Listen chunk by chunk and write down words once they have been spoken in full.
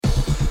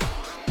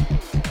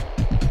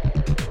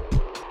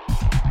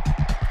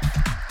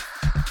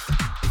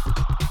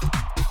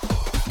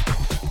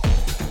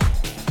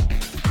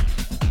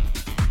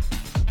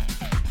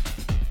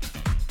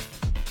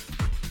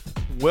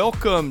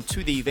Welcome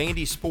to the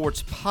Vandy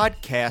Sports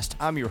Podcast.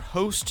 I'm your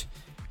host,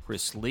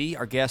 Chris Lee.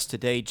 Our guest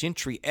today,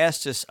 Gentry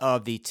Estes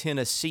of the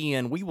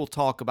Tennessean. We will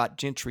talk about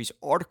Gentry's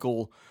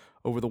article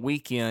over the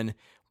weekend,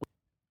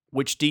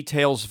 which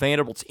details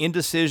Vanderbilt's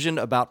indecision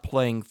about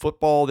playing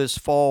football this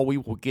fall. We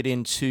will get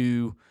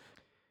into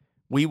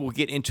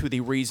the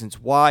reasons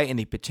why and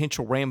the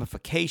potential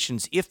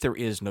ramifications if there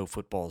is no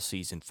football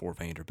season for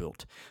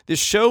Vanderbilt. This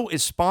show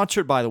is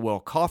sponsored by the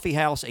Well Coffee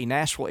House, a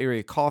Nashville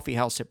area coffee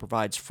house that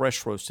provides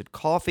fresh roasted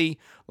coffee,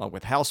 along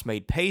with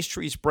house-made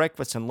pastries,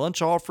 breakfast, and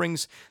lunch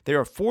offerings. There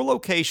are 4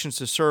 locations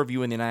to serve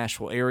you in the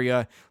Nashville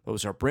area.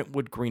 Those are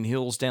Brentwood, Green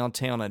Hills,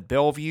 downtown, and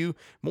Bellevue.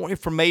 More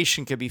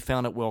information can be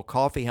found at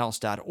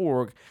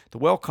wellcoffeehouse.org, the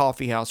Well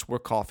Coffee House, where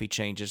coffee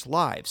changes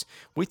lives.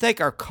 We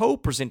thank our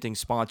co-presenting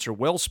sponsor,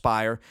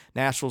 Wellspire,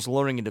 Nashville's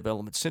Learning and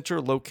Development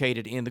Center,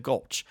 located in the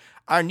Gulch.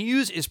 Our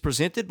news is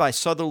presented by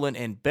Sutherland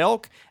and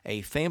Belk,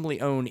 a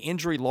family-owned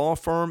injury law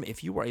firm.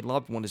 If you or a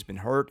loved one has been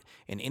hurt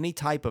in any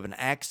type of an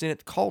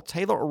accident, call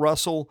Taylor or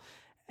Russell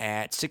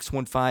at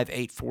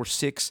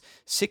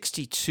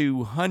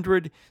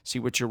 615-846-6200. See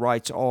what your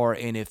rights are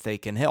and if they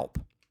can help.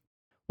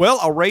 Well,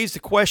 I'll raise the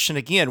question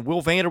again.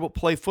 Will Vanderbilt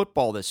play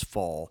football this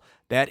fall?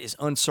 That is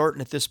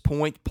uncertain at this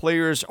point.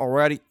 Players are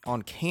already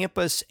on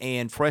campus,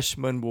 and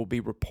freshmen will be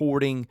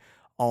reporting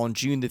on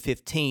June the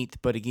 15th,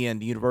 but again,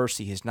 the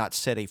university has not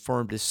set a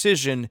firm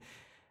decision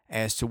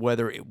as to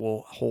whether it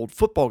will hold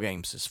football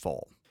games this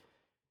fall.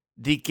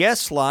 The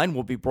guest line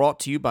will be brought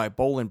to you by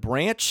Boll &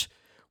 Branch,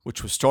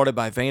 which was started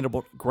by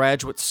Vanderbilt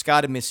graduate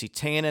Scott and Missy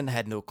Tannen.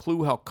 Had no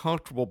clue how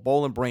comfortable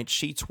Boll & Branch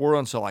sheets were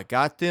until I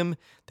got them.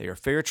 They are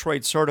fair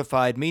trade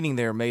certified, meaning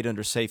they are made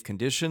under safe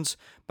conditions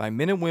by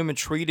men and women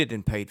treated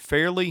and paid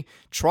fairly.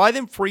 Try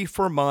them free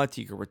for a month.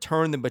 You can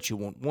return them, but you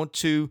won't want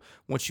to.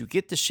 Once you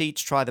get the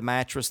sheets, try the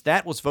mattress.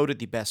 That was voted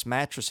the best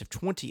mattress of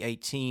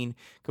 2018.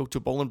 Go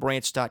to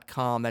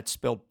bollandbranch.com. That's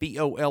spelled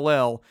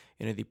B-O-L-L.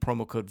 Enter the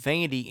promo code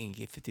Vandy and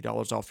get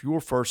 $50 off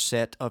your first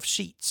set of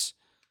sheets.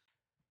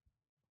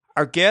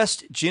 Our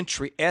guest,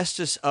 Gentry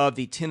Estes of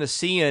the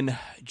Tennessean,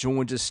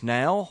 joins us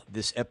now.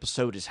 This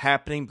episode is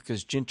happening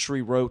because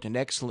Gentry wrote an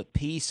excellent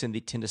piece in the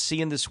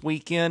Tennessean this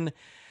weekend.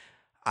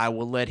 I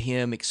will let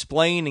him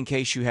explain in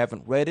case you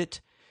haven't read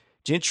it.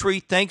 Gentry,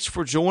 thanks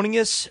for joining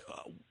us.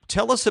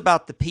 Tell us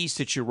about the piece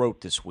that you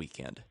wrote this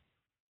weekend.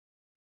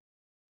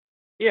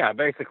 Yeah,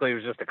 basically it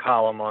was just a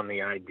column on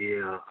the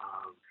idea of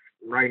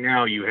right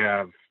now you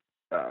have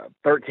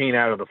 13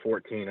 out of the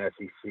 14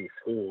 SEC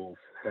schools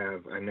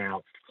have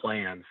announced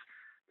plans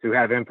to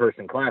have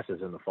in-person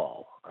classes in the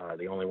fall.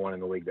 The only one in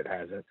the league that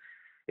hasn't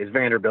is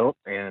Vanderbilt,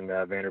 and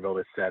Vanderbilt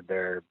has said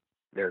they're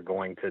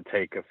going to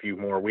take a few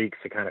more weeks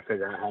to kind of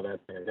figure out how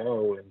that's going to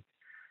go. And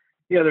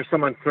there's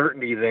some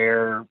uncertainty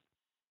there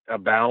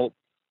about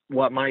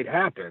what might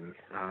happen.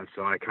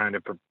 So I kind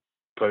of put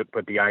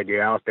the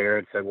idea out there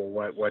and said,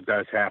 well, what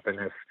does happen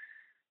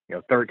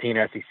if 13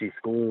 SEC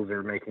schools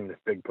are making this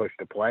big push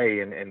to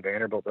play and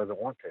Vanderbilt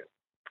doesn't want to?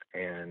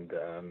 And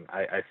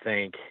I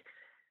think,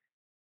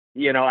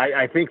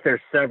 I think there's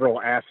several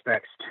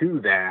aspects to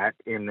that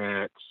in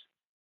that,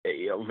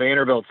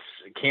 Vanderbilt's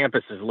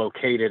campus is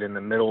located in the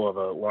middle of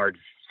a large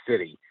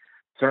city,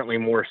 certainly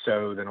more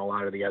so than a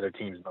lot of the other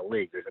teams in the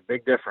league. There's a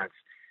big difference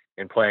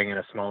in playing in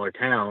a smaller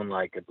town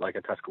like a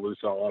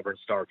Tuscaloosa, Auburn,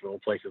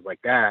 Starkville, places like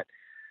that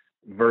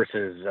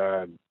versus,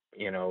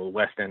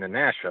 West End and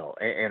Nashville.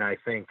 And I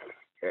think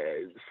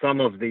some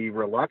of the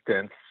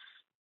reluctance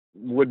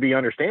would be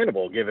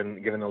understandable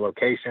given the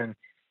location.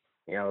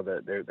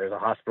 There's a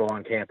hospital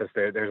on campus.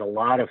 There's a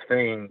lot of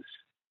things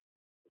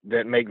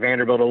that make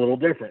Vanderbilt a little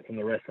different from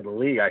the rest of the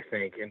league, I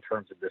think, in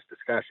terms of this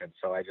discussion.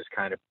 So I just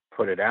kind of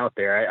put it out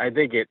there. I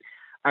think it's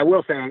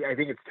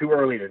too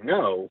early to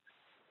know.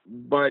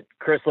 But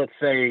Chris, let's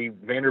say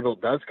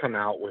Vanderbilt does come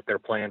out with their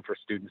plan for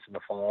students in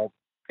the fall,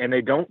 and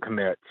they don't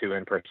commit to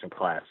in-person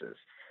classes.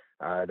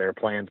 There are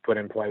plans put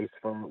in place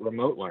for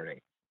remote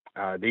learning.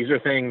 These are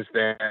things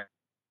that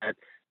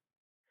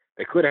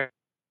they could have.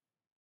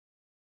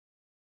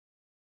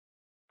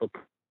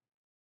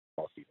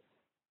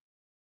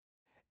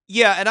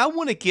 Yeah, and I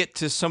want to get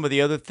to some of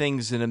the other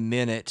things in a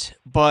minute,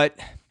 but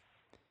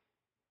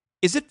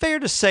is it fair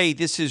to say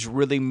this is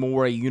really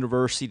more a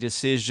university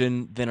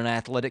decision than an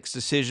athletics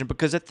decision?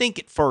 Because I think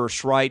at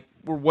first, right,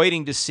 we're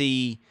waiting to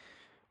see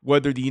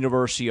whether the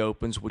university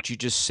opens, which you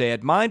just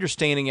said. My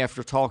understanding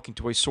after talking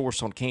to a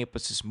source on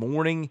campus this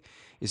morning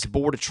is the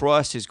Board of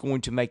Trust is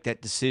going to make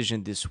that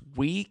decision this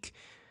week.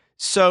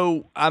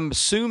 So I'm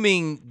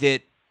assuming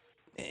that,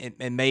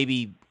 and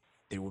maybe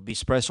there would be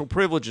special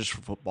privileges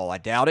for football. I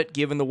doubt it,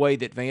 given the way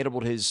that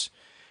Vanderbilt has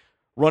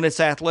run its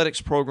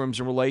athletics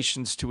programs in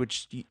relations to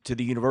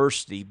the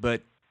university.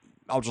 But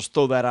I'll just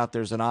throw that out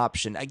there as an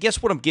option. I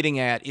guess what I'm getting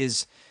at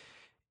is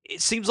it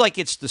seems like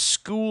it's the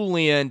school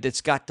end that's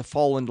got to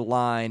fall into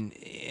line,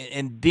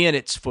 and then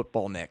it's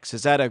football next.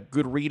 Is that a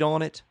good read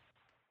on it?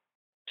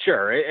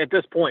 Sure. At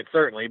this point,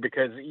 certainly,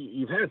 because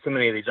you've had so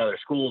many of these other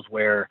schools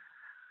where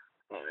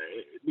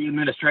the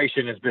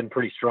administration has been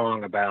pretty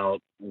strong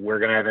about we're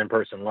going to have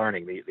in-person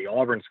learning. The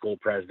Auburn school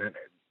president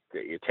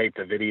taped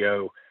a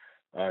video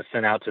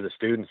sent out to the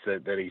students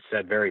that he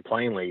said very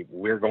plainly,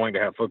 we're going to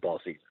have football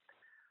season.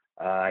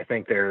 I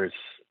think there's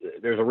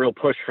a real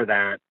push for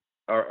that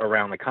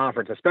around the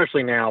conference,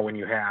 especially now when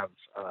you have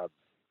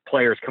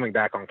players coming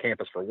back on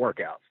campus for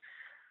workouts.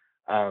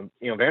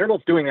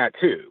 Vanderbilt's doing that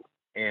too.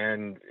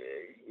 And,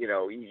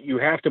 you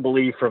have to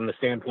believe from the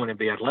standpoint of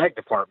the athletic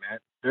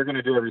department, they're going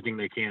to do everything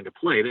they can to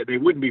play. They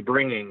wouldn't be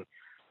bringing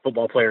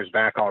football players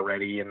back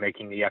already and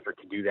making the effort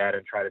to do that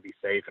and try to be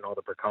safe and all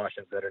the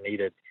precautions that are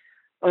needed,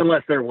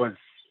 unless there was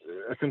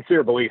a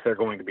sincere belief they're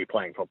going to be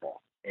playing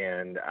football.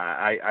 And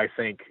I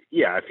think,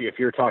 if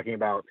you're talking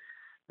about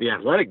the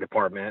athletic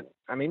department,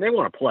 I mean, they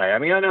want to play. I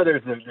mean, I know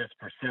there's this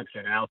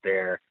perception out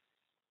there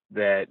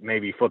that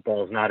maybe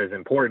football is not as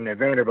important at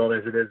Vanderbilt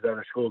as it is at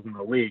other schools in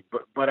the league.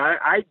 But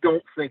I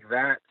don't think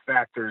that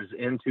factors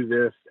into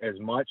this as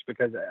much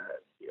because,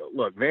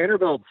 look,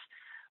 Vanderbilt's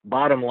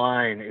bottom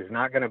line is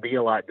not going to be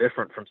a lot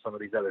different from some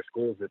of these other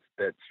schools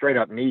that straight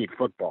up need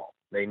football.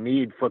 They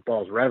need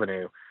football's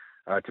revenue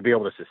to be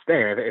able to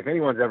sustain. If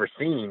anyone's ever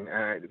seen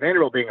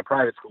Vanderbilt being a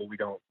private school, we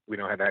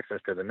don't have access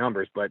to the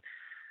numbers, but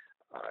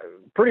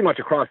pretty much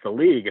across the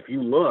league, if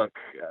you look,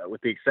 with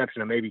the exception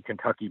of maybe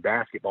Kentucky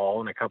basketball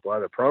and a couple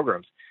other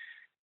programs,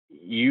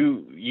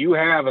 you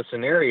have a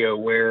scenario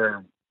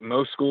where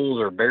most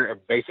schools are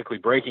basically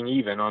breaking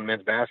even on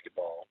men's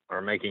basketball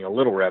or making a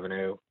little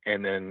revenue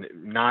and then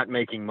not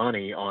making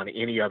money on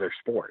any other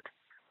sport,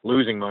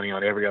 losing money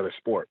on every other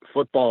sport.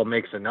 Football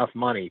makes enough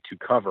money to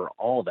cover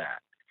all that.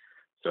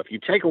 So if you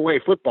take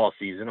away football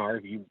season or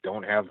if you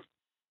don't have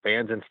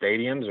fans in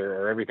stadiums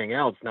or everything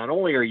else, not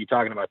only are you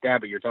talking about that,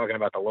 but you're talking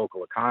about the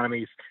local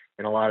economies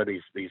in a lot of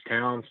these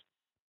towns.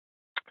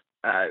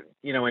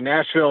 In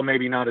Nashville,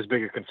 maybe not as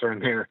big a concern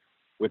there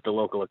with the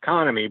local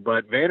economy,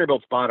 but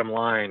Vanderbilt's bottom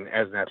line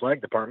as an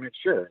athletic department,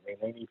 sure. I mean,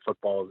 they need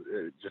football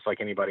just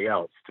like anybody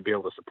else to be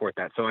able to support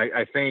that. So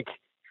I think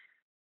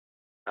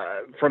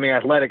from the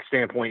athletic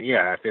standpoint,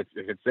 if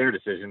it's their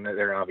decision,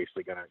 they're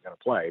obviously going to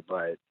play.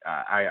 But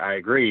I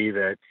agree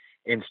that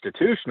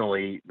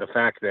institutionally, the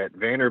fact that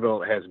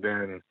Vanderbilt has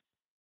been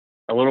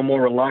a little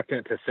more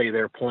reluctant to say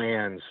their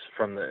plans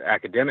from the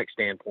academic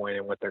standpoint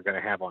and what they're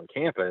going to have on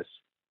campus,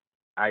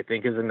 I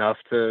think is enough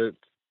to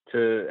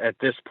at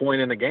this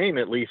point in the game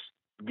at least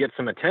get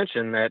some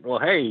attention that, well,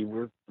 hey,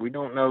 we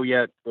don't know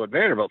yet what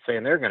Vanderbilt's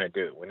saying they're going to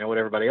do. We know what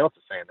everybody else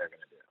is saying they're going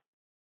to do.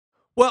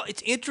 Well,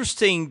 it's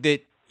interesting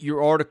that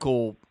your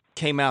article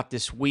came out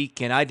this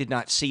week, and I did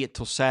not see it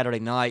till Saturday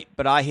night,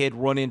 but I had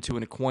run into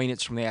an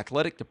acquaintance from the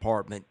athletic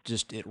department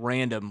just at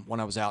random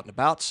when I was out and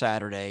about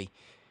Saturday,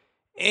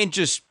 and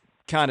just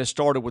kind of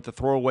started with the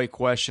throwaway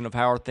question of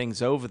how are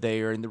things over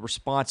there, and the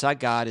response I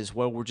got is,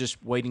 well, we're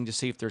just waiting to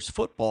see if there's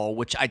football,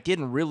 which I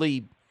didn't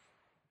really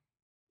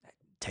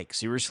take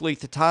seriously at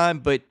the time,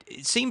 but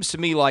it seems to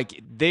me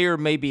like there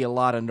may be a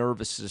lot of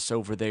nervousness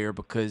over there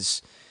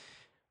because,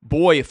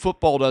 boy, if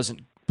football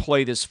doesn't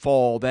play this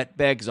fall, that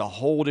begs a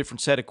whole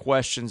different set of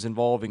questions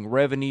involving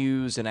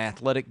revenues and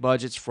athletic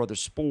budgets for other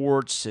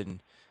sports.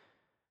 And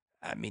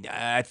I mean,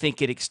 I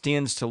think it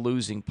extends to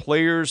losing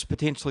players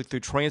potentially through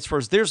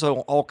transfers. There's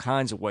all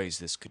kinds of ways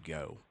this could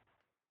go.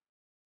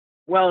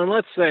 Well, and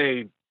let's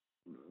say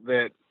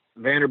that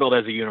Vanderbilt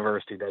as a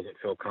university doesn't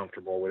feel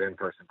comfortable with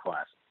in-person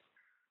classes,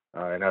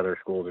 and other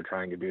schools are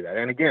trying to do that.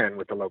 And again,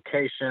 with the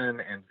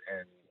location and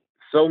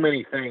so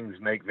many things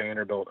make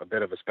Vanderbilt a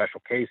bit of a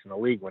special case in the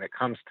league when it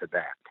comes to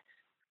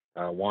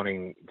that,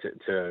 wanting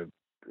to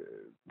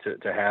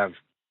have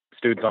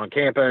students on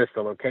campus,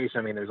 the location.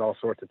 I mean, there's all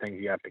sorts of things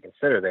you have to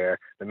consider there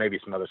that maybe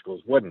some other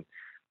schools wouldn't.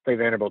 Say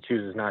Vanderbilt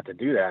chooses not to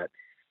do that.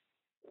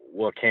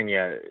 Well, can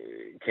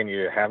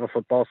you have a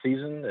football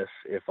season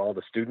if all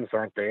the students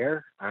aren't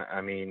there?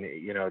 I mean,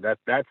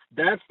 that's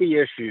the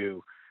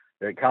issue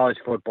that college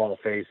football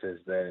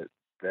faces that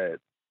the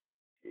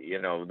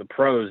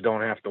pros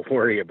don't have to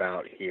worry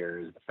about here,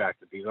 is the fact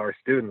that these are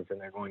students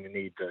and they're going to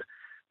need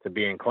to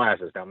be in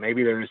classes. Now,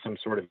 maybe there is some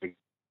sort of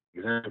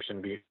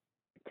exemption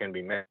can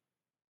be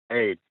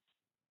made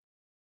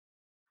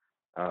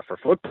for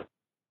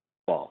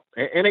football.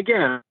 And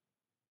again,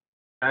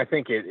 I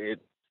think it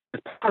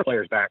puts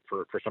players back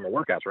for summer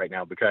workouts right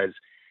now because,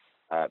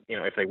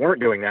 if they weren't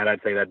doing that,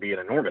 I'd say that'd be an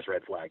enormous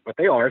red flag. But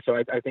they are, so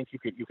I think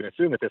you can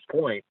assume at this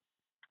point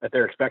that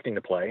they're expecting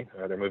to play.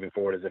 They're moving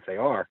forward as if they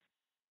are.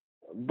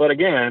 But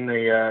again,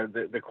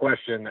 the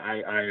question,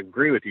 I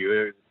agree with you,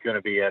 it's going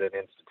to be at an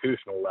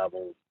institutional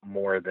level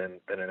more than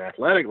an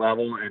athletic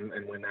level. And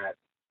when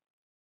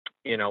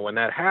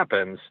that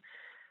happens,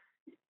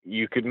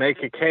 you could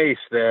make a case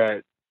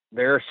that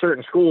there are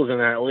certain schools in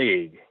that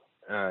league,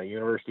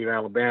 University of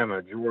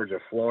Alabama, Georgia,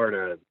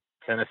 Florida,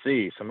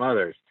 Tennessee, some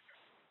others.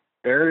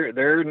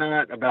 They're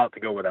not about to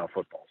go without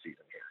football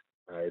season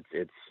here.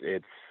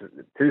 It's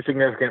too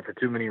significant for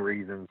too many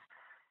reasons.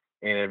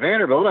 And at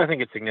Vanderbilt, I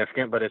think it's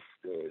significant, but it's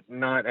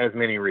not as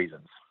many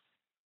reasons.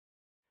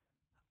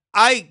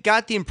 I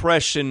got the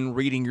impression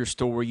reading your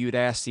story, you'd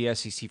asked the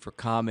SEC for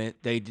comment.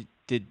 They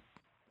did.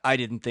 I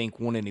didn't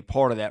think want any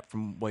part of that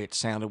from the way it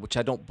sounded, which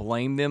I don't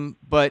blame them.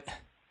 But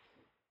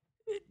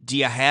Do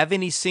you have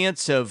any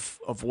sense of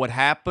what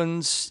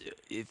happens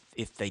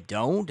if they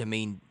don't? I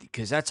mean,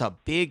 because that's a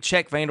big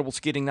check Vanderbilt's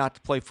getting not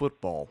to play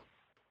football.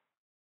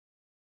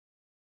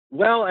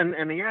 Well,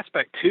 and the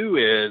aspect too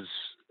is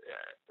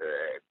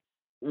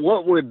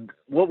what would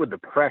the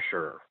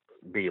pressure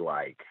be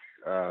like?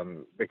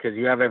 Because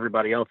you have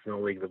everybody else in the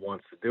league that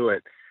wants to do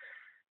it.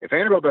 If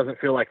Vanderbilt doesn't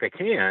feel like they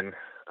can,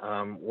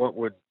 what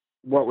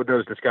would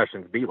those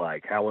discussions be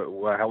like? How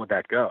would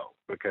that go?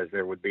 Because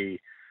there would be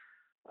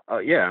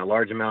a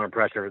large amount of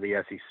pressure for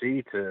the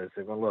SEC to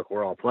say, well, look,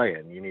 we're all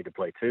playing. You need to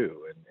play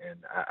too. And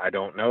I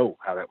don't know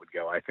how that would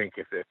go. I think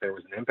if there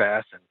was an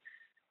impasse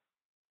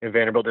and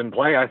Vanderbilt didn't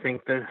play, I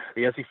think the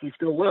SEC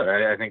still would.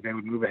 I think they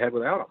would move ahead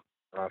without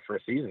them for a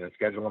season and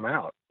schedule them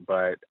out.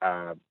 But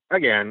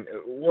again,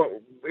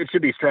 it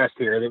should be stressed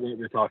here that what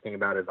we're talking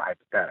about is a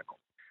hypothetical.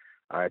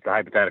 It's a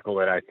hypothetical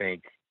that I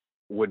think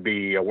would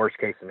be a worst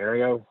case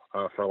scenario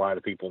for a lot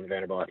of people in the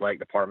Vanderbilt athletic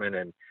department.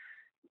 And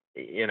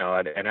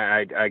I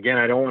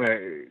don't want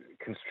to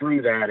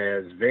construe that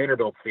as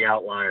Vanderbilt's the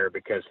outlier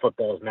because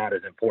football is not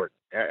as important.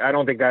 I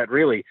don't think that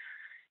really,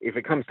 if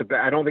it comes to,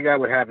 I don't think that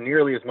would have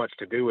nearly as much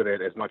to do with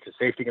it as much as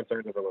safety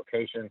concerns of the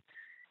location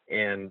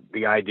and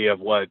the idea of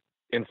what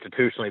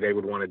institutionally they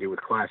would want to do with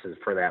classes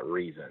for that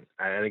reason.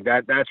 I think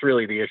that's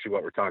really the issue,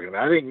 what we're talking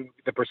about. I think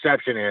the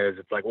perception is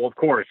it's like, well, of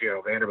course,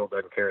 Vanderbilt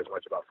doesn't care as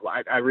much about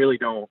flight. I really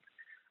don't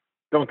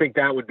think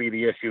that would be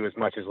the issue as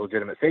much as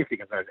legitimate safety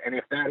concerns. And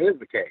if that is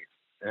the case,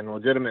 and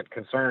legitimate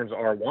concerns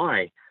are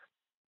why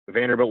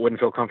Vanderbilt wouldn't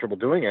feel comfortable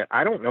doing it,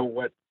 I don't know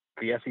what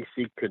the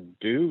SEC could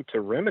do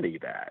to remedy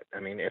that. I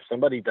mean, if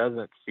somebody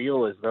doesn't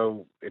feel as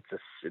though it's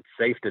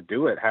safe to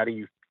do it,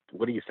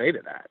 what do you say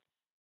to that?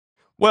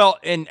 Well,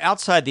 and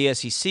outside the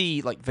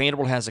SEC, like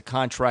Vanderbilt has a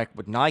contract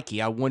with Nike.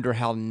 I wonder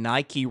how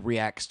Nike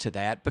reacts to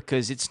that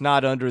because it's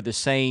not under the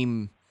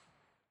same.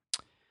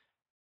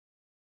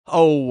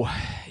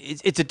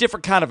 It's a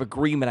different kind of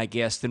agreement, I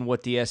guess, than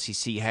what the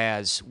SEC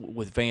has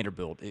with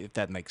Vanderbilt, if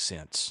that makes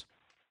sense.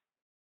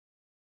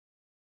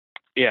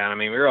 Yeah, I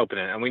mean, we're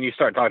opening, and when you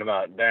start talking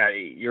about that,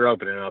 you're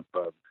opening up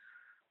a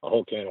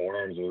whole can of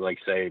worms with, like,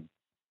 say,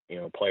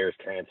 players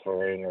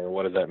transferring, or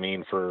what does that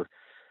mean for,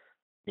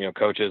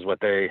 coaches,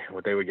 what they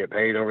would get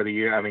paid over the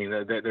year. I mean,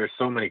 there's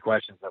so many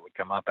questions that would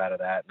come up out of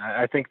that. And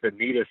I think the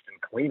neatest and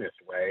cleanest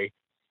way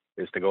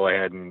is to go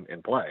ahead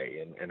and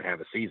play and have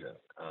a season.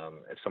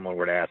 If someone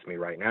were to ask me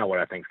right now what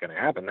I think is going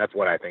to happen, that's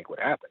what I think would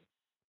happen.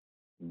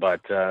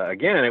 But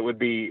again, it would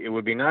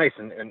be nice,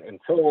 and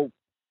until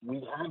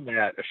we have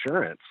that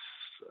assurance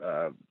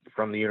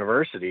from the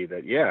university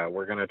that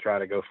we're going to try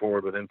to go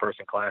forward with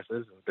in-person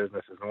classes and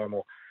business as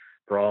normal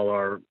for all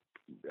our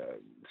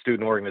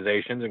student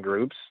organizations and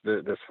groups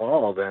this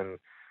fall, then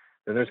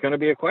there's going to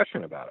be a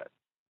question about it.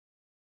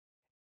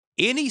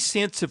 Any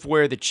sense of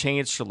where the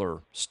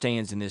chancellor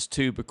stands in this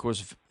too?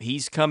 Because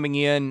he's coming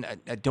in,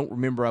 I don't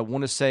remember. I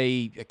want to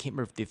say, I can't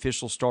remember if the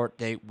official start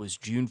date was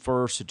June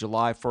 1st or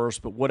July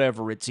 1st, but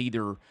whatever, it's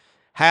either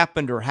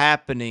happened or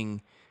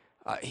happening.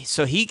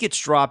 So he gets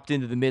dropped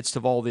into the midst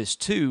of all this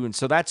too, and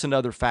so that's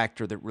another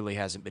factor that really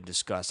hasn't been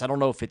discussed. I don't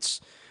know if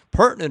it's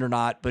pertinent or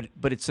not, but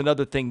it's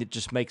another thing that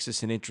just makes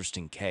this an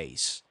interesting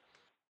case.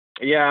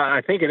 Yeah,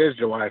 I think it is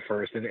July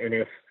 1st, and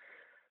if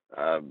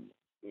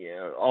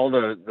all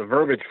the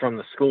verbiage from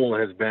the school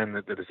has been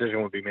that the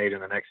decision would be made in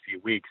the next few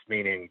weeks,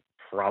 meaning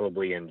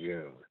probably in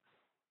June,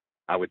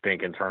 I would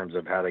think, in terms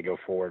of how they go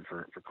forward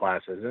for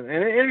classes. And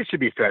it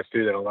should be stressed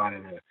too that a lot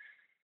of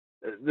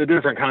the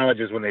different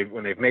colleges, when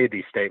they've made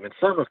these statements,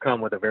 some have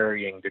come with a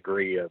varying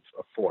degree of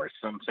force.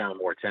 Some sound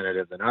more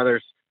tentative than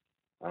others.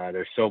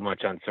 There's so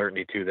much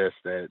uncertainty to this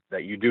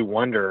that you do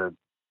wonder.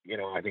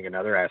 I think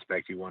another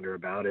aspect you wonder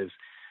about is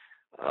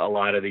a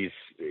lot of these,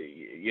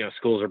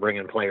 schools are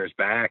bringing players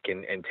back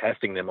and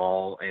testing them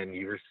all, and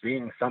you're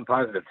seeing some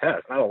positive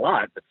tests, not a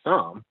lot, but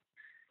some.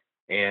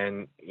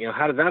 And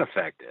how does that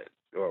affect it?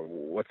 Or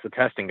what's the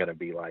testing going to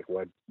be like?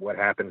 What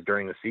happens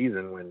during the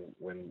season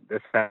when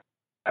this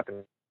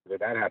happens?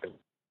 That happens,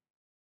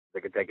 they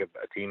could take a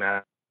team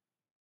out.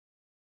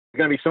 There's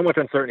going to be so much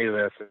uncertainty to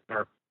this.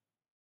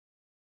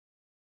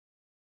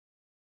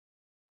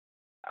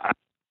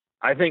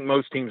 I think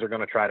most teams are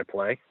going to try to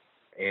play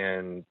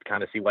and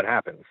kind of see what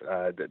happens.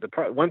 The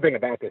one thing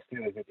about this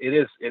too is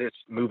it is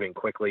moving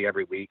quickly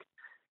every week.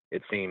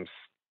 It seems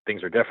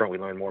things are different. We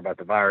learn more about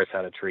the virus,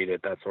 how to treat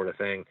it, that sort of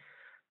thing.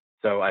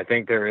 So I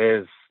think there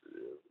is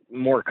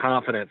more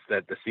confidence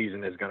that the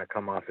season is going to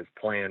come off as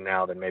planned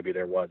now than maybe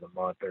there was a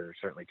month or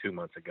certainly 2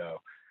 months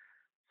ago.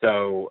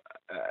 So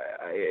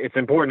it's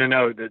important to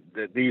know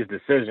that these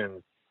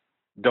decisions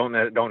don't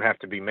have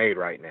to be made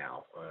right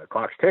now.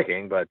 Clock's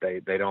ticking, but they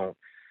don't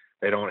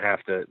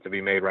have to be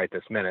made right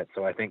this minute.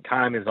 So I think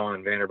time is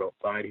on Vanderbilt's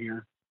side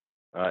here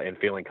in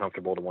feeling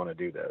comfortable to want to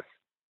do this.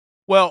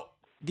 Well,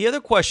 the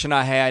other question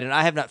I had, and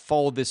I have not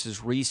followed this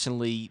as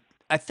recently,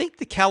 I think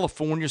the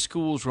California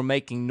schools were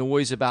making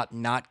noise about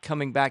not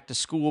coming back to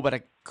school, but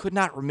I could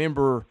not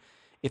remember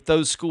if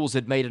those schools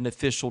had made an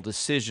official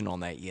decision on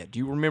that yet. Do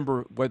you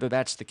remember whether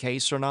that's the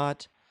case or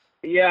not?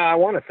 Yeah, I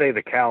want to say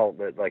the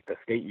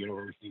state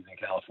universities in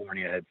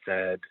California had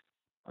said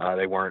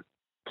they weren't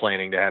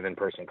planning to have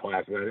in-person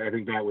classes. I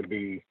think that would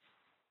be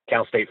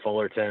Cal State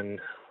Fullerton,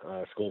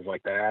 schools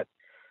like that.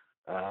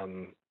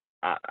 Um,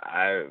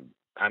 I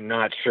I'm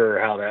not sure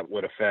how that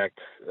would affect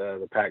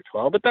the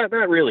Pac-12, but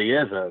that really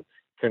is a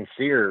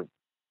sincere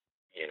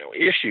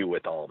issue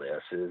with all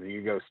this. Is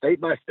you go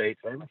state by state,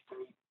 every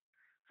state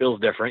feels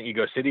different. You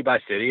go city by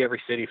city,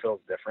 every city feels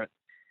different,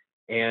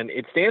 and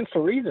it stands to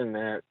reason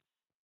that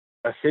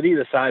a city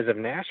the size of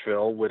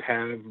Nashville would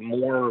have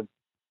more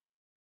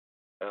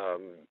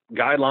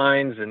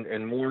guidelines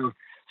and more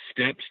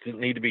steps that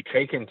need to be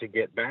taken to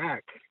get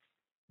back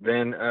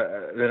than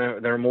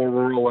a more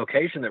rural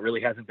location that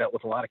really hasn't dealt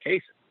with a lot of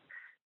cases.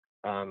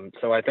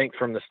 So I think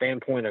from the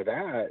standpoint of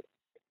that,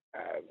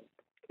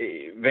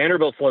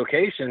 Vanderbilt's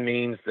location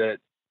means that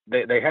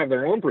they have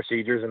their own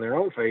procedures and their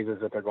own phases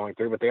that they're going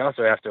through, but they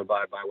also have to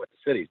abide by what the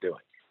city's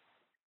doing.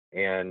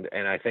 And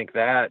I think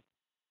that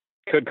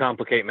could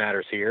complicate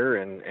matters here.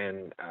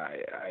 And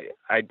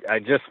I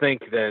just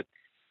think that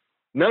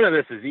none of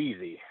this is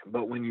easy.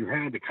 But when you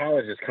had the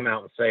colleges come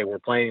out and say we're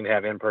planning to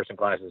have in-person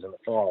classes in the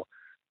fall,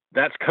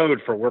 that's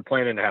code for we're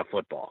planning to have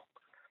football.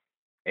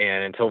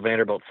 And until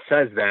Vanderbilt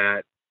says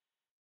that,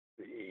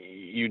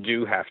 you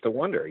do have to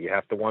wonder. You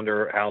have to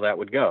wonder how that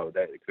would go.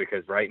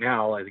 Because right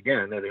now, as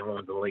again, they're the only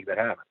ones in the league that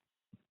haven't.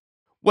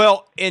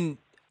 Well, and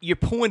your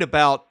point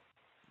about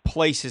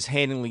places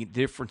handling it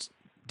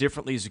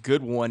differently is a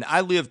good one.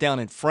 I live down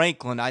in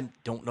Franklin. I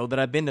don't know that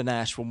I've been to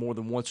Nashville more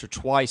than once or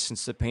twice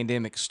since the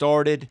pandemic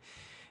started.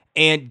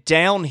 And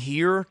down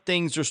here,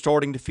 things are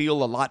starting to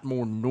feel a lot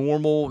more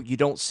normal. You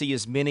don't see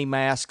as many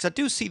masks. I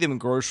do see them in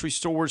grocery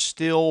stores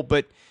still,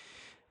 but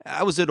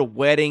I was at a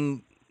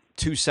wedding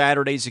 2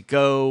 Saturdays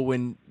ago,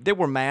 and there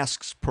were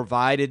masks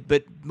provided.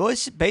 But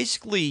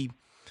basically,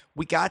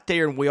 we got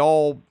there, and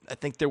I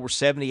think there were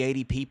 70,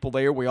 80 people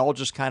there. We all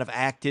just kind of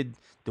acted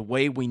the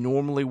way we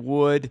normally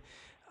would.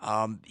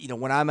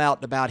 When I'm out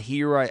and about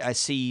here, I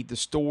see the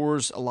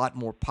stores a lot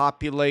more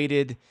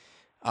populated.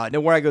 Now,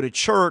 where I go to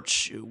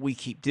church, we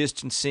keep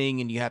distancing,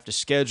 and you have to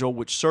schedule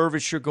which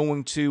service you're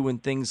going to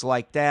and things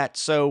like that.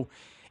 So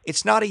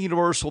it's not a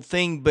universal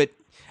thing, but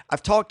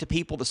I've talked to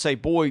people that say,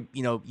 boy,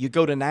 you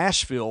go to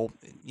Nashville,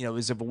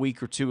 as of a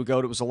week or two ago,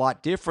 it was a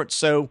lot different.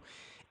 So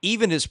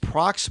even as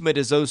proximate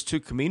as those two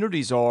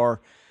communities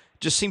are,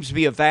 just seems to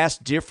be a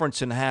vast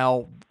difference in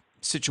how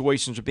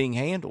situations are being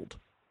handled.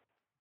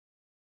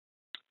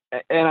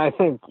 And I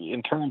think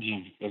in terms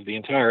of the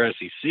entire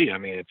SEC, I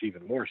mean, it's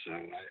even more so.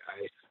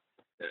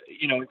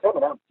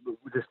 Coming up,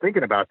 just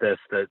thinking about this,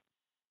 that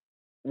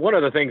one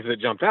of the things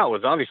that jumped out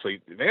was obviously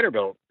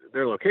Vanderbilt,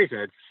 their location.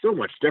 It's so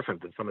much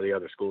different than some of the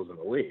other schools in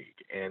the league,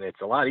 and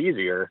it's a lot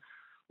easier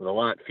with a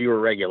lot fewer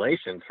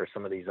regulations for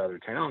some of these other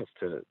towns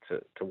to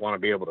want to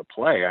be able to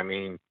play. I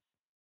mean,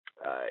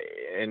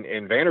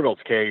 in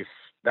Vanderbilt's case,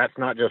 that's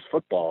not just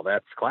football;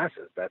 that's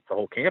classes, that's the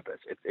whole campus.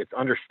 It's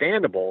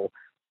understandable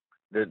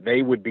that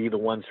they would be the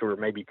ones who are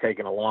maybe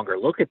taking a longer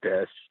look at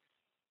this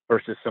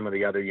versus some of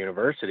the other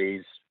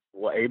universities.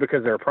 Well, A,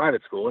 because they're a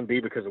private school, and B,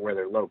 because of where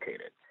they're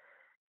located.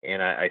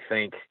 And I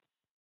think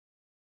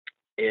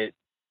it's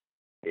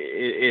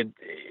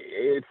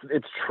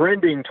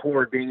trending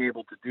toward being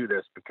able to do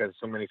this because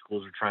so many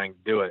schools are trying to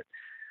do it.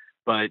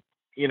 But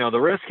the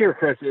risk here,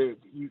 Chris, is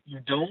you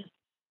don't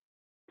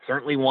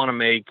certainly want to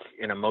make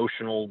an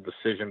emotional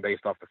decision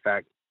based off the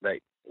fact that,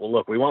 well,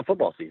 look, we want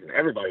football season.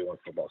 Everybody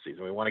wants football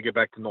season. We want to get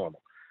back to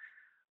normal.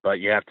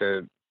 But you have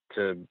to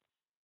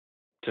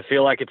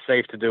feel like it's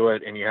safe to do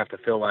it, and you have to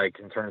feel like,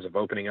 in terms of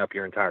opening up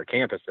your entire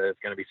campus, that it's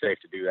going to be safe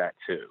to do that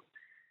too.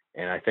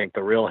 And I think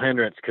the real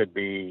hindrance could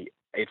be,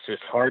 it's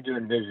just hard to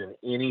envision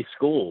any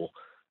school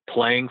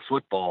playing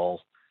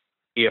football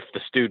if the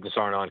students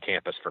aren't on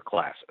campus for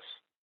classes.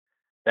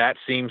 That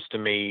seems to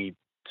me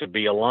to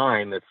be a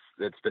line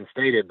that's been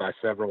stated by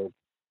several,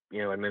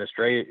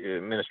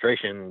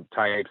 administration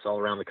types all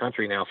around the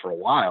country now for a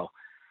while,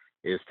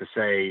 is to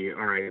say,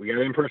 all right, we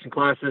got in-person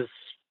classes,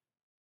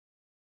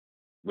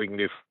 we can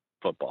do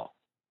football.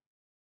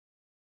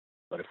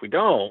 But if we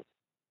don't,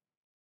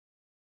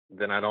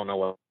 then I don't know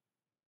what.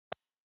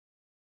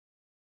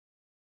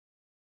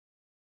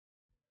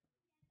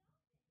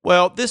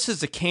 Well, this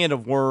is a can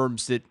of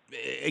worms that,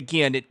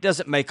 again, it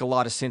doesn't make a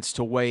lot of sense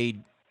to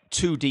wade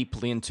too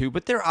deeply into,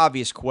 but there are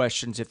obvious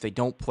questions if they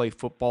don't play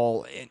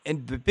football.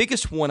 And the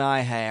biggest one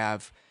I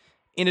have,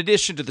 in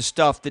addition to the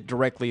stuff that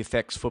directly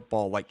affects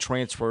football, like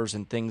transfers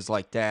and things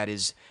like that,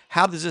 is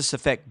how does this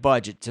affect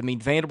budgets? I mean,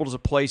 Vanderbilt is a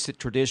place that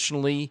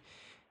traditionally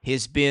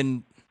has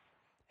been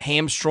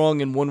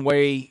hamstrung in one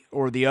way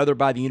or the other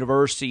by the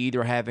university,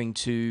 either having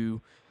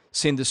to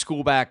send the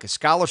school back a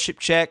scholarship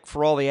check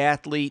for all the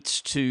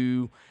athletes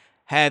to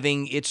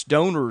having its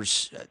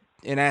donors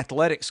in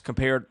athletics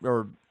compared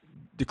or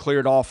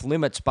declared off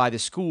limits by the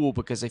school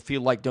because they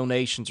feel like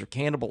donations are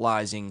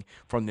cannibalizing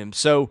from them.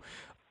 So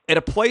at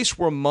a place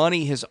where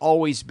money has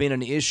always been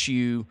an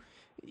issue,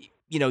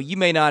 you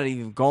may not have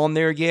even gone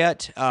there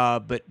yet,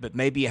 but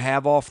maybe you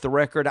have off the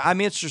record. I'm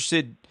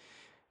interested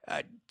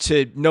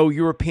to know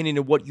your opinion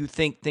of what you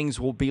think things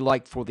will be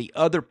like for the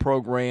other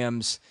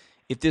programs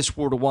if this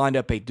were to wind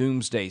up a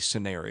doomsday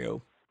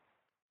scenario.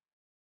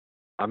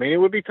 I mean, it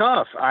would be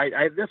tough.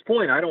 At this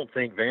point, I don't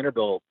think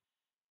Vanderbilt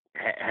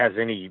has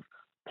any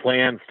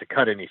plans to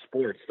cut any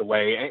sports the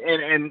way,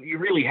 and you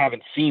really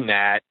haven't seen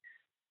that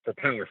for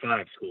Power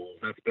 5 schools.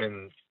 That's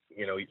been,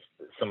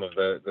 some of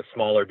the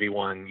smaller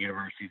D1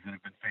 universities that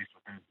have been faced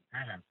with those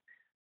decisions.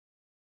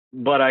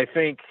 But I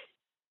think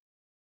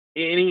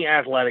any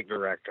athletic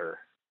director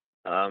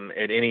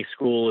at any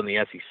school in the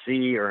SEC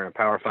or in a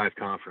Power 5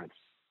 conference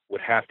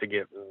would have to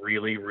get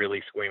really,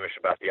 really squeamish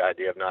about the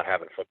idea of not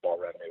having football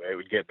revenue. It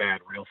would get bad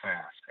real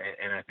fast.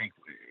 And I think,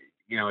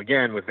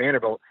 again, with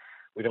Vanderbilt,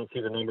 we don't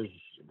see the numbers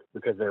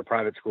because they're a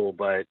private school,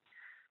 but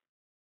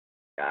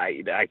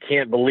I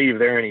can't believe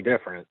they're any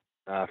different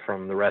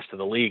from the rest of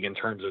the league in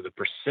terms of the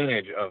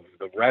percentage of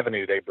the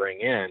revenue they bring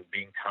in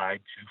being tied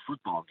to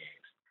football games.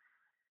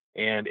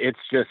 And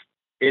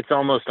it's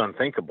almost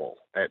unthinkable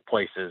at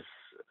places,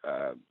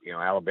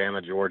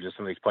 Alabama, Georgia,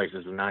 some of these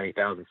places with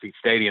 90,000 seat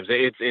stadiums.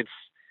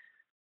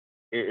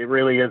 It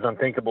really is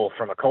unthinkable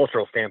from a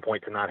cultural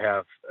standpoint to not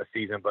have a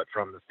season, but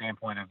from the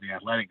standpoint of the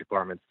athletic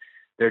departments,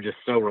 they're just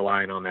so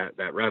reliant on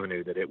that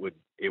revenue that it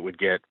would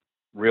get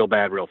real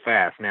bad real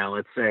fast. Now,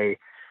 let's say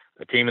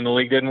a team in the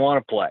league didn't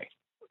want to play,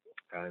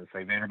 and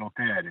say Vanderbilt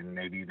did, and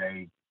maybe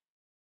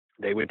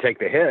they would take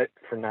the hit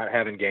from not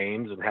having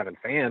games and having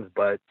fans,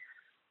 but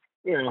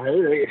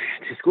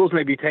schools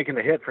may be taking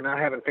the hit for not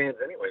having fans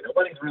anyway.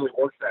 Nobody's really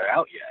worked that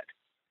out yet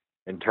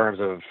in terms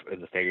of, is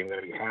the stadium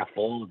going to be half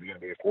full? Is it going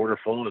to be a quarter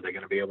full? Are they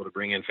going to be able to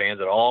bring in fans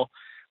at all?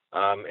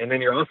 And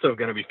then you're also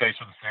going to be faced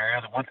with a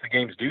scenario that once the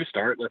games do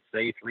start, let's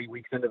say 3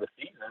 weeks into the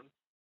season,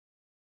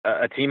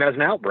 a team has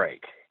an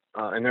outbreak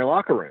in their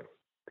locker room.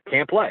 They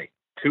can't play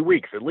 2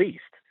 weeks at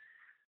least.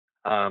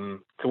 So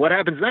what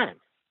happens then?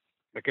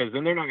 Because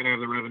then they're not going to have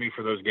the revenue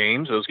for those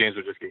games. Those games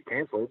will just get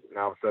canceled. And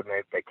all of a sudden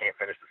they can't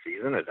finish the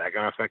season. Is that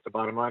going to affect the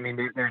bottom line? I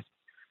mean,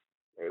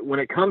 when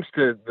it comes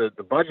to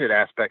the budget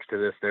aspects to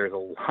this, there's a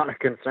lot of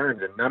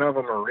concerns, and none of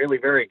them are really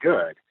very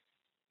good.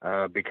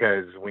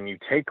 Because when you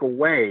take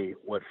away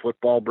what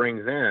football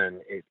brings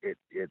in,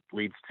 it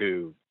leads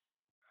to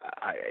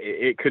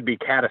it could be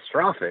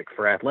catastrophic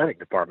for athletic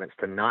departments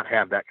to not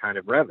have that kind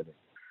of revenue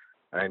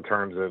in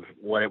terms of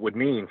what it would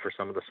mean for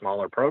some of the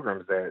smaller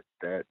programs that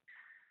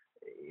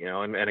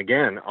and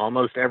again,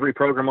 almost every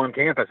program on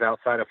campus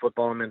outside of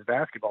football and men's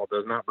basketball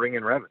does not bring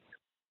in revenue.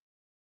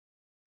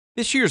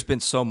 This year's been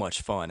so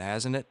much fun,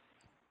 hasn't it?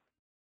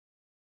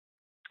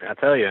 I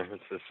tell you,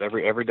 it's just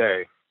every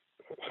day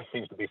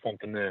seems to be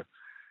something new.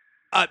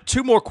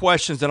 2 more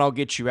questions, then I'll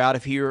get you out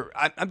of here.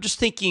 I'm just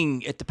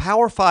thinking at the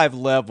Power 5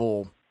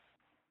 level,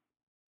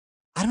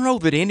 I don't know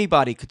that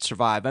anybody could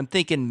survive. I'm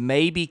thinking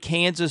maybe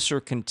Kansas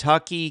or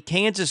Kentucky.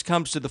 Kansas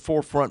comes to the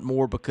forefront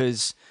more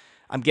because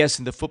I'm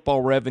guessing the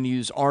football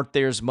revenues aren't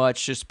there as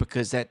much just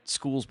because that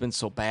school's been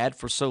so bad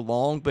for so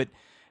long. But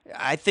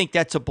I think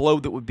that's a blow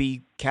that would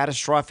be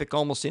catastrophic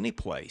almost any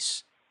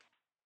place.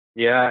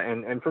 Yeah,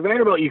 and for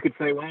Vanderbilt, you could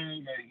say, well,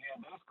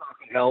 baseball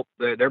could help.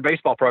 Their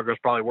baseball program is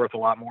probably worth a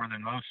lot more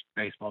than most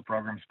baseball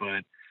programs,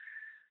 but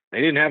they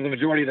didn't have the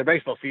majority of their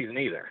baseball season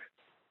either.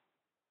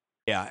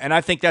 Yeah, and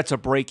I think that's a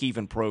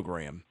break-even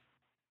program.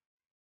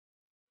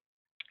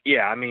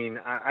 Yeah, I mean,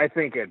 I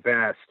think at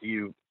best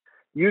you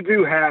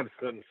do have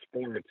some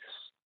sports,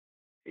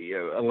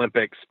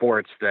 Olympic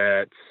sports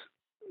that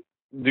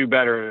do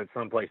better in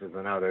some places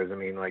than others. I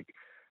mean, like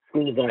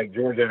schools like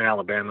Georgia and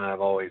Alabama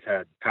have always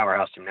had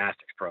powerhouse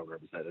gymnastics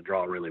programs that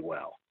draw really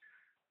well.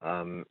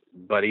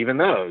 But even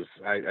those,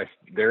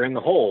 they're in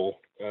the hole.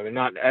 They're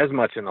not as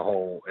much in the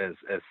hole as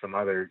some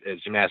other as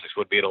gymnastics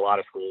would be at a lot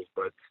of schools,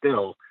 but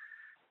still,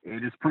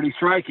 it is pretty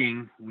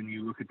striking when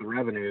you look at the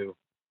revenue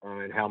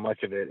and how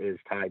much of it is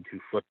tied to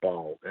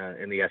football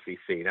in the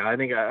SEC. Now, I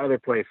think other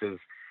places,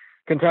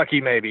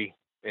 Kentucky maybe,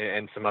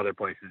 and some other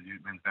places,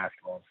 men's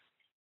basketball,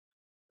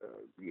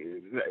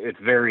 it's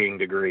varying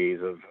degrees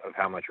of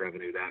how much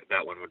revenue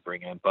that one would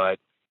bring in. But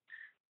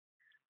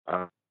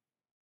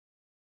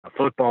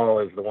football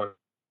is the one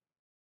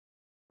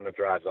that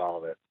drives all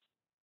of it.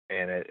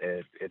 And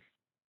it's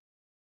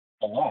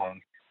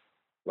along.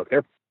 Look,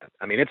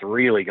 it's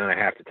really going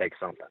to have to take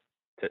something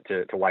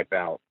to wipe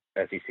out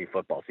SEC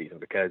football season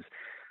because,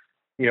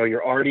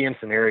 you're already in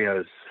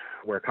scenarios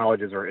where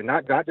colleges are, and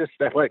not just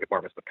athletic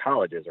departments, but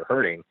colleges are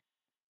hurting.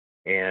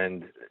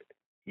 And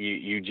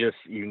you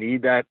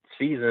need that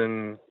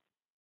season,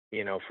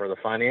 for the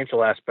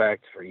financial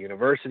aspect for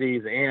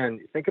universities.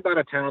 And think about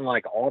a town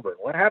like Auburn.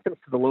 What happens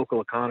to the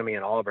local economy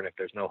in Auburn if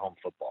there's no home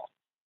football?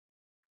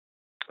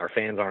 Our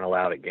fans aren't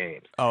allowed at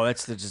games. Oh,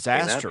 that's the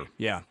disaster.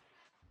 Yeah.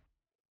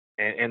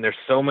 And there's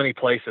so many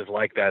places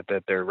like that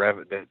that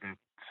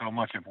so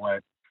much of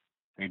what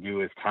they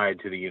do is tied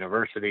to the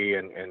university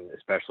and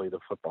especially the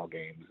football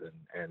games.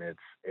 And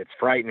it's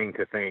frightening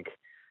to think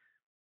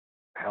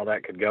how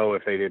that could go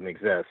if they didn't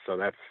exist. So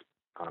that's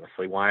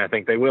honestly why I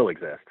think they will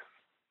exist.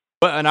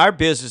 Well, and our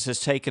business has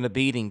taken a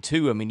beating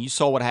too. I mean, you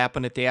saw what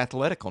happened at the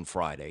Athletic on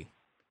Friday.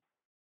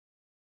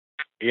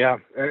 Yeah,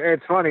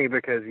 it's funny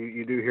because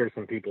you do hear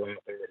some people out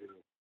there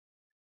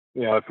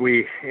who, if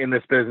we in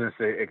this business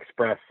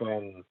express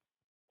some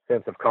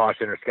sense of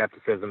caution or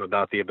skepticism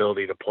about the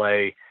ability to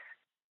play,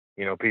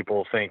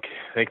 people think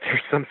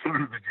there's some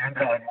sort of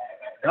agenda.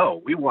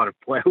 No, we want to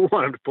play. We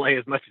want them to play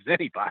as much as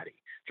anybody.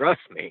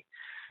 Trust me.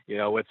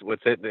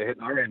 What's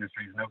hitting our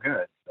industry is no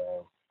good.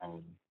 So,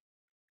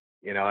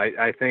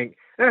 I think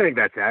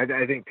that's it.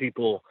 I think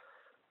people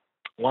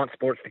want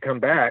sports to come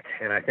back,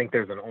 and I think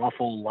there's an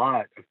awful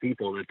lot of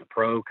people at the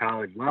pro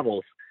college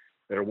levels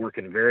that are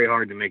working very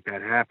hard to make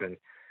that happen.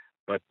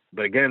 But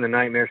again, the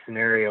nightmare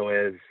scenario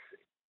is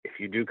if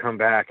you do come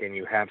back and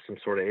you have some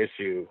sort of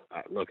issue,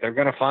 look, they're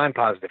going to find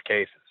positive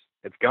cases.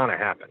 It's going to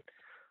happen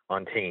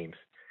on teams.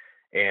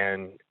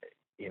 And,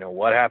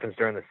 what happens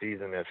during the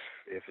season if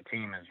a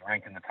team is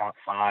ranked in the top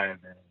 5 and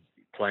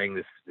playing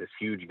this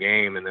huge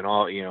game, and then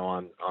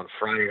on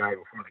Friday night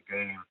before the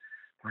game,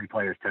 3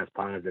 players test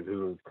positive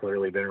who have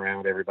clearly been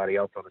around everybody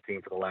else on the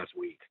team for the last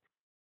week.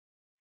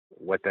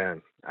 What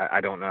then?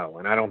 I don't know.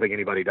 And I don't think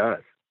anybody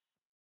does.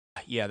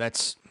 Yeah,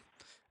 that's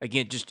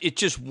again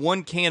it's just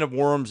one can of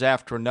worms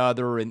after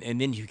another, and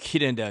then you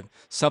get into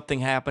something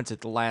happens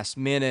at the last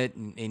minute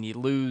and you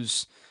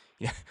lose.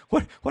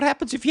 What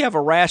happens if you have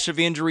a rash of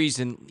injuries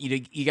and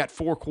you got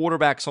 4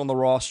 quarterbacks on the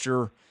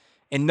roster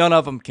and none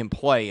of them can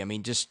play? I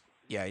mean, it's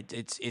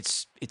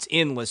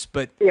endless.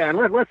 But yeah,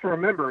 and let's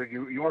remember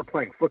you are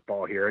playing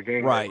football here, a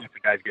game right. where the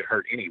guys get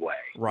hurt anyway.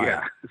 Right.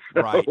 Yeah.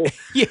 So right.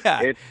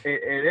 Yeah.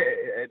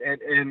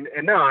 And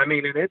no, I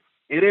mean, it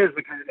is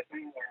the kind of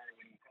thing where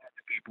when you talk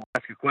to people,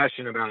 ask a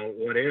question about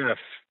what if,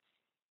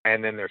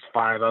 and then there's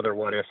 5 other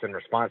what ifs in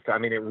response to. I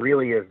mean, it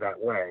really is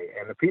that way.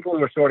 And the people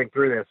who are sorting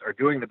through this are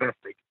doing the best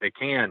they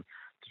can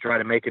to try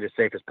to make it as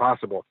safe as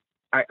possible.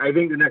 I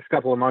think the next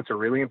couple of months are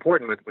really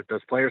important with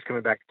those players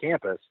coming back to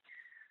campus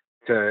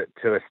to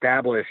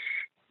establish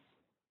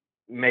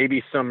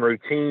maybe some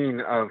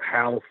routine of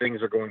how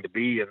things are going to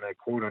be in the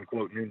quote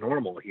unquote new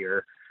normal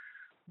here.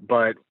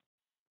 But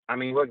I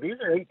mean, look, these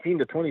are 18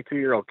 to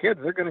 22-year-old kids.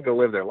 They're going to go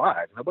live their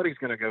lives. Nobody's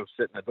going to go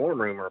sit in a dorm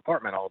room or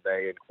apartment all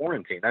day in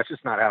quarantine. That's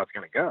just not how it's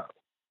going to go.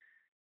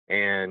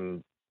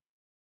 And,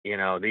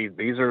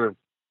 these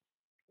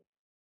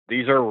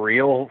are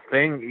real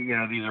things.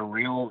 These are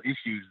real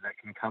issues that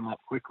can come up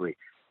quickly.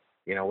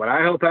 What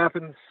I hope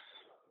happens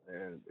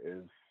is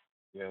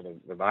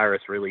the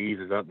virus really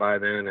eases up by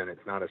then and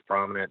it's not as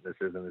prominent.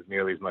 This isn't as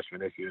nearly as much of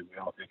an issue as we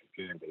all think it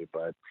can be,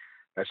 but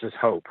that's just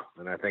hope.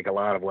 And I think a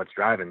lot of what's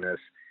driving this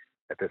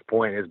at this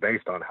point is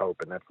based on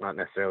hope, and that's not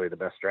necessarily the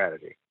best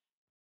strategy.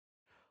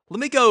 Let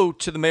me go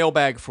to the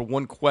mailbag for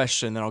one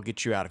question, then I'll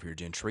get you out of here,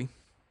 Gentry.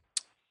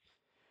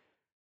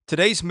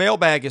 Today's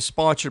mailbag is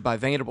sponsored by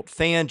Vanderbilt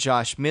fan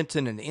Josh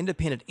Minton, an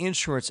independent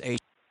insurance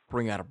agent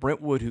out of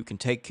Brentwood who can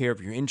take care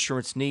of your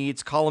insurance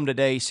needs. Call him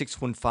today,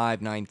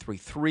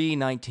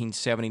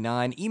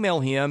 615-933-1979.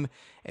 Email him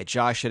at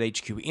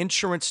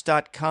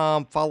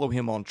josh@hqinsurance.com. Follow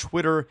him on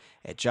Twitter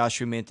at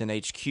Joshua Minton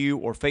HQ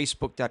or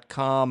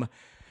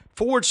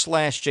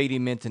Facebook.com/JD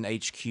Minton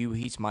HQ.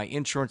 He's my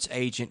insurance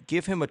agent.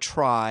 Give him a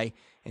try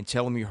and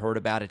tell him you heard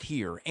about it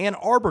here. Ann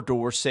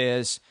Arbor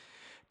says,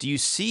 do you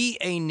see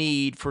a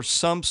need for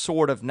some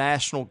sort of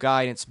national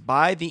guidance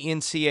by the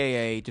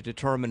NCAA to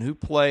determine who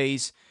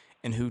plays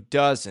and who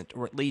doesn't,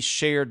 or at least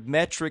shared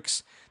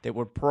metrics that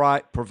would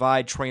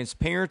provide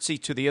transparency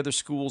to the other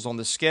schools on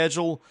the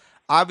schedule?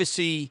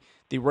 Obviously,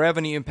 the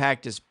revenue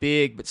impact is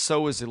big, but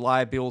so is the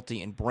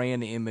liability and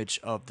brand image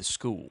of the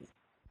school.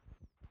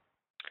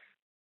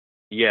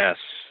 Yes,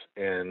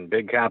 in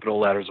big capital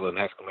letters with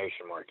an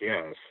exclamation mark,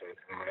 yes.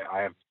 And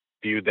I have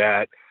viewed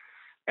that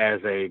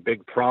as a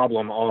big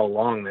problem all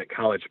along that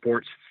college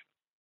sports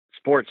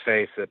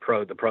face that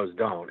the pros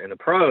don't. And the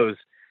pros,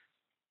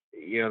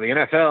 the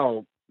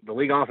NFL, the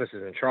league office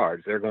is in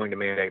charge. They're going to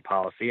mandate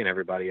policy, and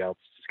everybody else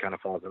just kind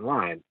of falls in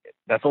line.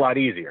 That's a lot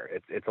easier.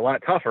 It's a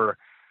lot tougher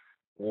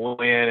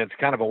when it's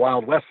kind of a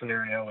Wild West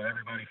scenario with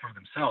everybody for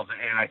themselves.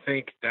 And I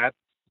think that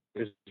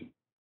is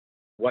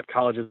what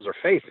colleges are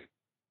facing.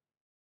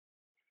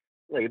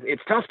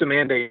 It's tough to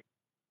mandate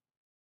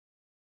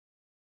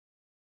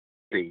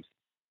these.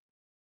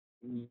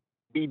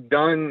 Be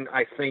done,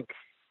 I think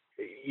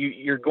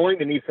you're going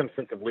to need some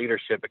sense of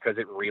leadership because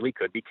it really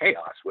could be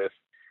chaos you've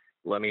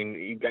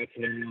got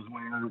scenarios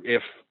where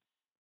if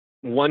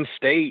one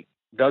state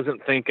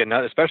doesn't think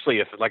another, especially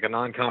if like a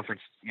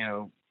non-conference,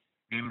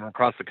 game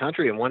across the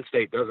country, and one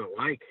state doesn't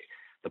like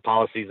the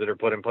policies that are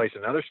put in place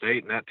in another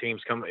state, and that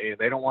team's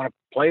they don't want to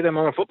play them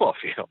on a football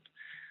field.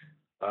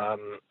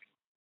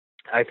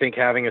 I think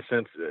having a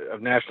sense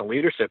of national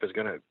leadership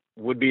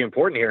would be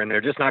important here, and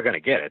they're just not going to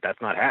get it. That's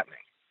not happening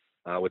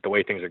with the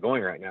way things are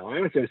going right now.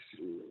 I would just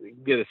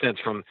get a sense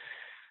from,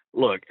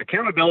 look,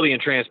 accountability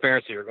and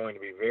transparency are going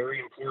to be very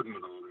important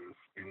with all this,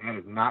 and that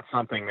is not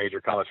something major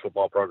college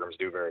football programs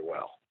do very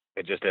well.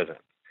 It just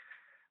isn't.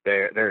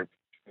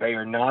 They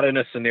are not in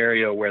a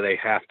scenario where they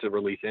have to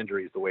release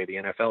injuries the way the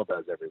NFL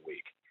does every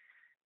week,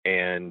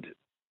 and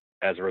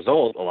as a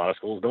result, a lot of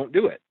schools don't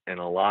do it, and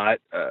a lot,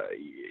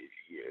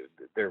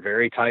 they're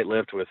very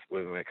tight-lipped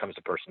when it comes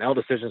to personnel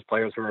decisions,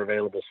 players who are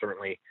available.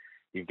 Certainly,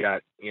 you've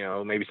got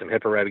maybe some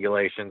HIPAA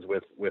regulations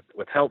with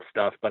health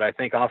stuff, but I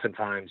think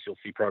oftentimes you'll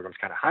see programs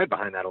kind of hide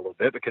behind that a little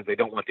bit because they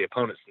don't want the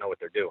opponents to know what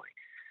they're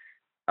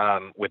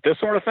doing. With this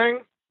sort of thing,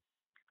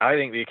 I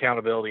think the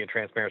accountability and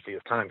transparency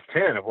is times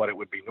 10 of what it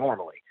would be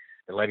normally,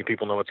 and letting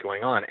people know what's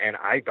going on. And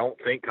I don't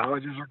think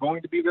colleges are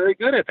going to be very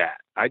good at that.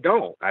 I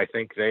don't. I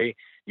think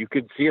you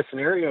could see a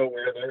scenario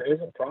where there is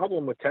a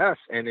problem with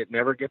tests and it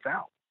never gets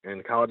out,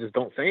 and colleges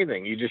don't say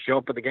anything. You just show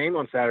up at the game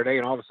on Saturday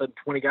and all of a sudden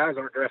 20 guys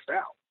aren't dressed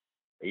out.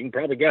 You can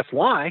probably guess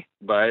why,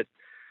 but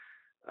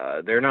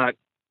they're not,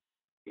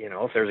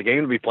 if there's a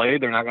game to be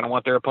played, they're not going to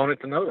want their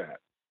opponent to know that.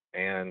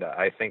 And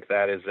I think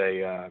that is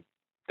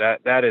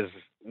that is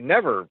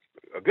never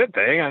a good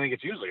thing. I think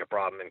it's usually a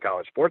problem in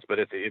college sports, but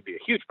it'd be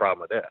a huge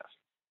problem with this.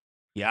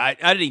 Yeah, I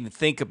didn't even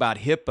think about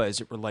HIPAA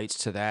as it relates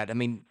to that. I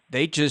mean,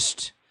 they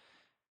just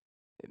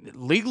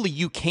legally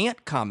you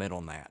can't comment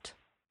on that.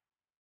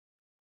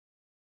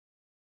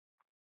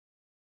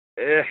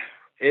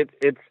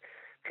 It's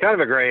kind of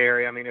a gray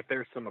area. I mean, if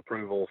there's some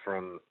approval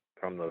from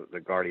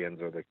the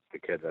guardians or the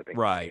kids, I think.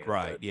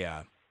 Right.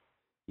 Yeah.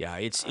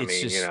 It's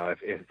just.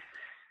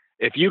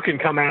 If you can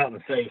come out and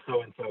say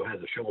so and so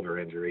has a shoulder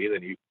injury,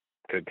 then you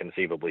could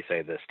conceivably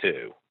say this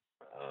too.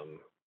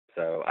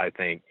 So I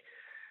think,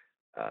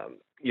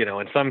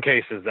 in some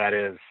cases that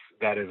is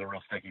a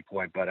real sticky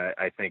point. But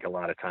I think a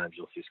lot of times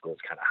you'll see schools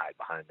kind of hide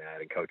behind that,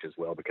 and coaches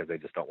will, because they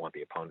just don't want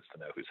the opponents to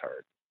know who's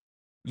hurt.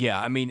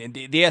 Yeah, I mean,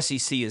 the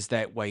SEC is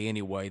that way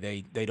anyway.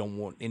 They don't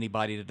want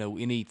anybody to know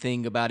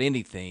anything about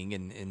anything,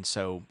 and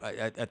so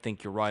I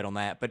think you're right on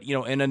that. But,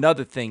 and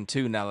another thing,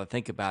 too, now that I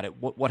think about it,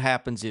 what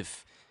happens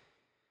if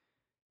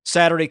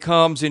Saturday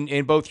comes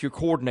and both your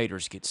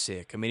coordinators get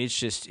sick? I mean,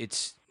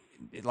 it's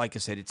like I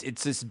said,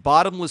 it's this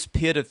bottomless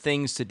pit of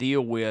things to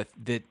deal with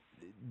that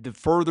the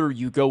further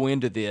you go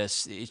into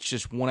this, it's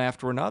just one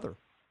after another.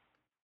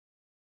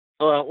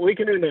 Well, we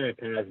can do that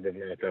positive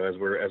note, though. As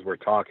we're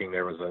talking,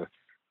 there was a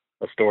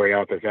story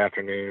out this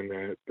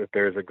afternoon that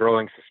there's a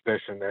growing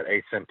suspicion that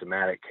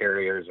asymptomatic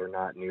carriers are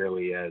not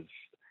nearly as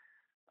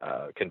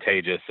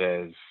contagious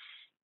as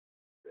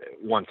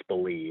once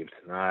believed.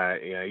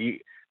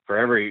 For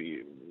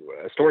every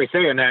story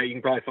saying that, you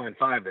can probably find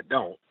 5 that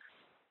don't.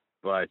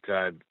 But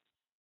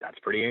that's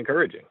pretty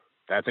encouraging.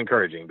 That's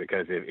encouraging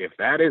because if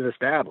that is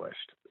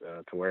established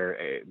to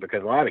where,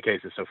 because a lot of the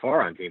cases so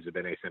far on teams have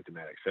been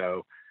asymptomatic.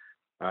 So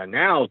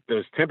now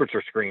those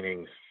temperature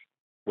screenings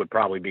would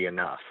probably be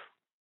enough.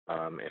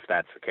 If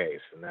that's the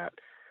case, and that,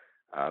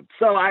 I've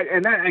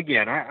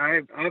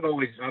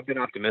been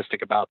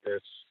optimistic about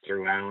this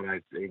throughout.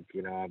 I think,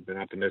 I've been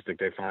optimistic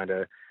they find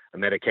a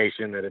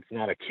medication that it's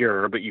not a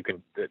cure, but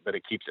but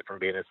it keeps it from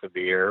being as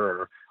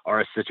severe, or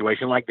a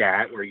situation like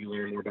that where you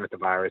learn more about the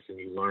virus and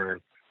you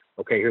learn,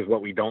 okay, here's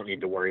what we don't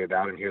need to worry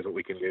about, and here's what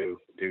we can do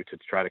to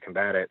try to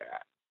combat it.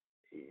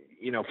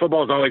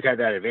 Football's always had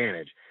that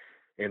advantage,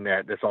 in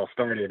that this all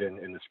started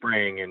in the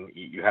spring, and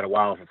you had a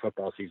while for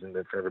football season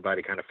for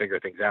everybody to kind of figure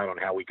things out on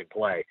how we can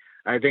play.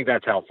 I think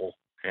that's helpful,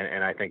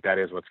 and I think that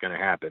is what's going to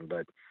happen.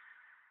 But,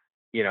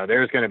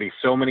 there's going to be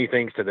so many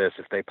things to this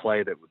if they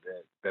play that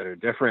are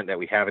different that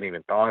we haven't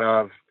even thought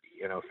of.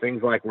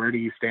 Things like, where do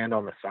you stand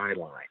on the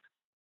sideline?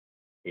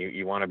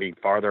 You want to be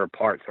farther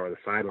apart, so are the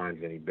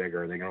sidelines any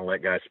bigger? Are they going to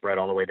let guys spread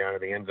all the way down to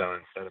the end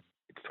zone instead of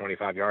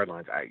 25-yard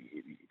lines?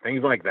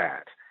 Things like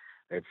that.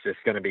 It's just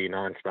going to be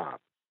nonstop.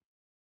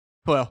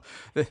 Well,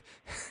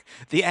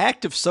 the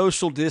act of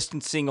social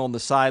distancing on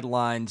the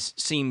sidelines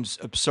seems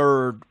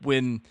absurd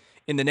when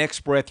in the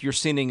next breath you're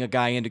sending a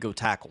guy in to go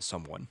tackle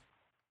someone.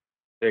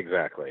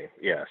 Exactly.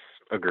 Yes.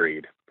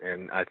 Agreed.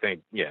 And I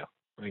think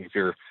if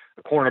you're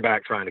a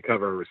cornerback trying to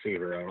cover a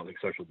receiver, I don't think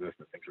social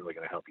distancing is really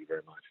going to help you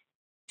very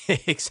much.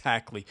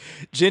 Exactly.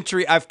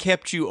 Gentry, I've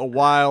kept you a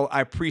while.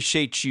 I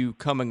appreciate you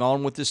coming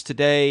on with us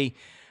today.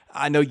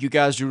 I know you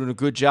guys are doing a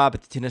good job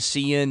at the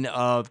Tennessean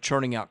of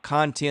churning out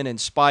content in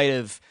spite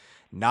of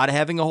not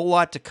having a whole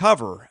lot to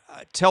cover.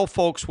 Tell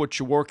folks what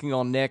you're working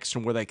on next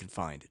and where they can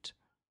find it.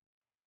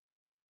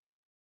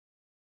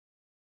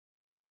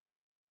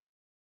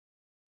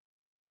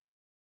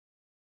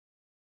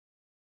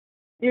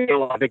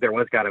 I think there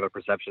was kind of a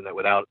perception that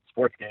without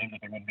sports games, that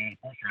there wouldn't be any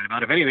sports to write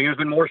about. If anything, there's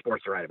been more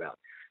sports to write about.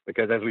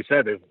 Because as we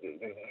said, there's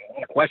a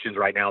lot of questions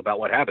right now about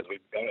what happens.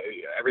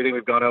 Everything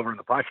we've gone over in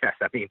the podcast,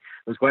 I mean,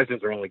 those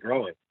questions are only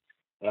growing.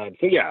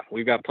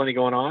 We've got plenty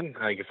going on.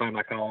 You can find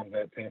my columns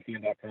at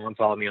Tennessean.com.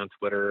 Follow me on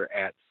Twitter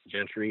at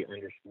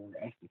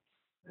Gentry_Estes.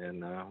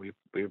 And we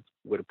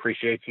would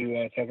appreciate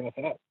you checking us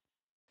out.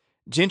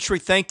 Gentry,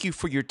 thank you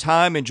for your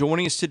time and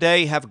joining us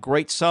today. Have a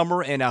great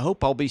summer, and I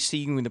hope I'll be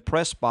seeing you in the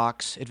press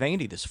box at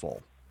Vandy this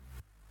fall.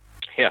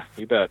 Yeah,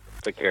 you bet.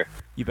 Take care.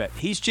 You bet.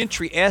 He's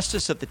Gentry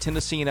Estes of the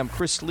Tennessean. I'm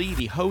Chris Lee,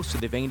 the host of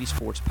the Vandy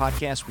Sports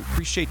Podcast. We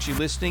appreciate you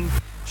listening.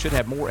 Should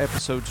have more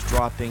episodes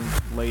dropping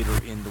later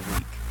in the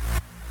week.